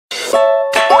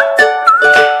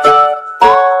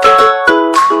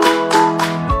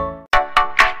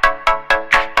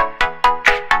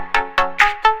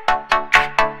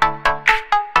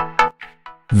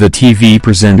The TV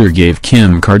presenter gave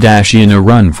Kim Kardashian a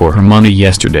run for her money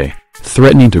yesterday,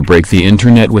 threatening to break the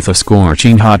internet with a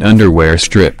scorching hot underwear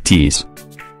striptease.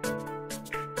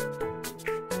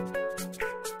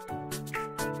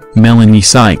 Melanie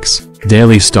Sykes,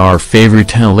 Daily Star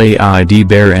favorite Lady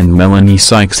Bear, and Melanie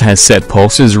Sykes has set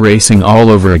pulses racing all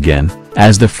over again,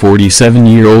 as the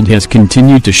 47-year-old has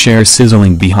continued to share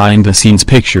sizzling behind-the-scenes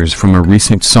pictures from a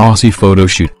recent saucy photo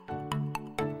shoot.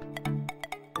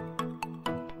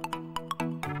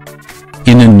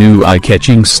 In a new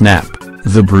eye-catching snap,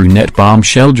 the brunette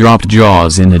bombshell dropped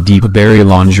jaws in a deep berry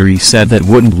lingerie set that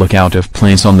wouldn't look out of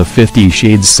place on the 50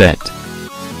 Shades set.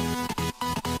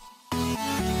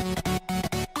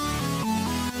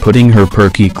 Putting her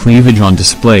perky cleavage on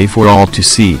display for all to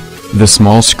see, the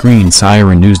small screen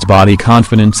siren oozed body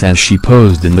confidence as she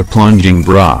posed in the plunging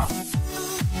bra.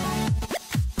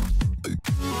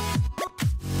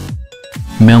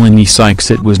 Melanie Sykes.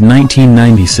 It was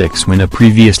 1996 when a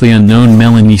previously unknown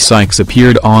Melanie Sykes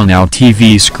appeared on our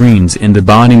TV screens in the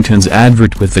Boddington's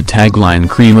advert with the tagline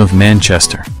 "Cream of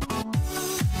Manchester."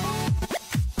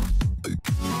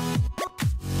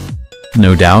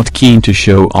 No doubt keen to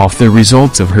show off the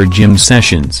results of her gym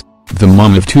sessions, the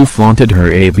mum of two flaunted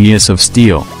her abs of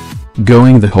steel.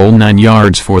 Going the whole 9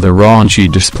 yards for the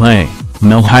raunchy display,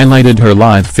 Mel highlighted her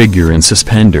lithe figure in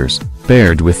suspenders,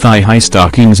 paired with thigh-high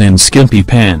stockings and skimpy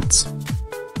pants.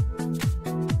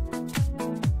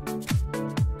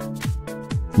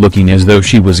 Looking as though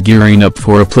she was gearing up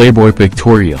for a Playboy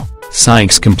pictorial,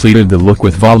 Sykes completed the look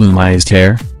with volumized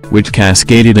hair, which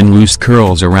cascaded in loose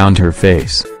curls around her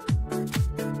face.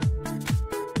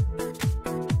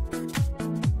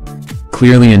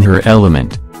 Clearly in her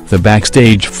element, the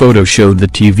backstage photo showed the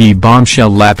TV bombshell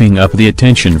lapping up the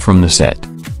attention from the set.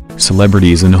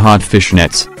 Celebrities in hot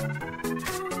fishnets.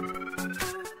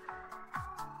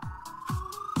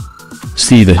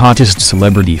 See the hottest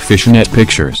celebrity fishnet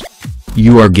pictures.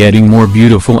 You are getting more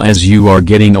beautiful as you are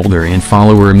getting older, and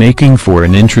follower making. For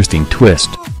an interesting twist,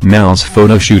 Mel's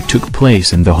photo shoot took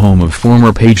place in the home of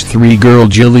former Page 3 girl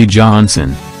Jilly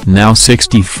Johnson, now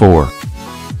 64.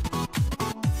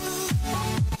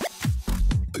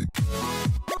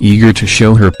 Eager to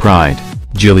show her pride,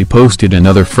 Jilly posted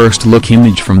another first-look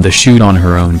image from the shoot on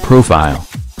her own profile.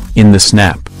 In the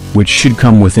snap, which should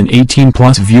come with an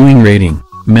 18+ viewing rating,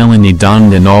 Melanie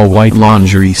donned an all-white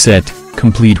lingerie set,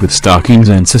 complete with stockings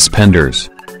and suspenders.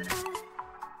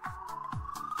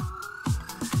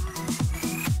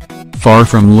 Far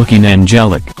from looking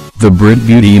angelic, the Brit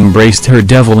beauty embraced her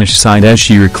devilish side as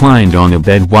she reclined on a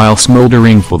bed while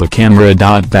smoldering for the camera.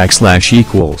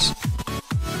 /=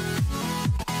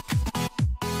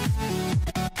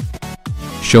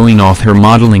 Showing off her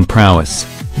modeling prowess,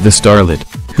 the starlet,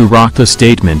 who rocked a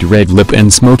statement red lip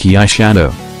and smoky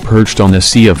eyeshadow, perched on a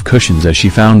sea of cushions as she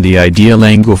found the ideal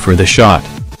angle for the shot.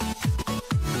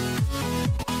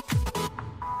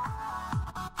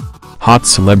 Hot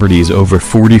celebrities over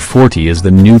 40 is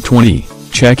the new 20.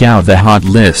 Check out the hot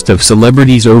list of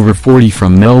celebrities over 40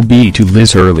 from Mel B to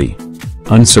Liz Hurley.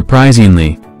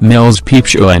 Unsurprisingly, Mel's peep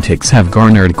show antics have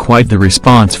garnered quite the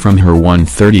response from her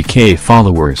 130K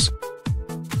followers.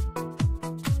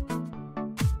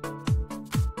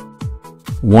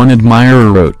 One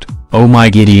admirer wrote, "Oh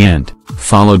my giddy aunt,"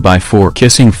 followed by 4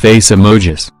 kissing face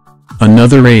emojis.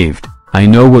 Another raved, "I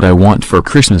know what I want for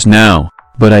Christmas now,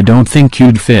 but I don't think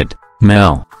you'd fit,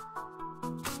 Mel."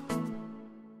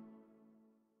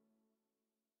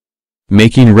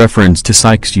 Making reference to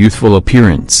Sykes' youthful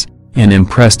appearance, an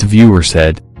impressed viewer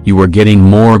said, "You are getting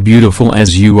more beautiful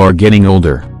as you are getting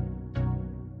older."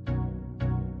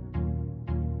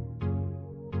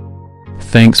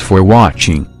 Thanks for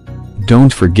watching.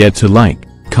 Don't forget to like,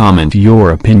 comment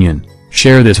your opinion,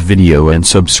 share this video and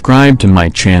subscribe to my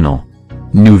channel.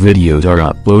 New videos are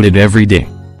uploaded every day.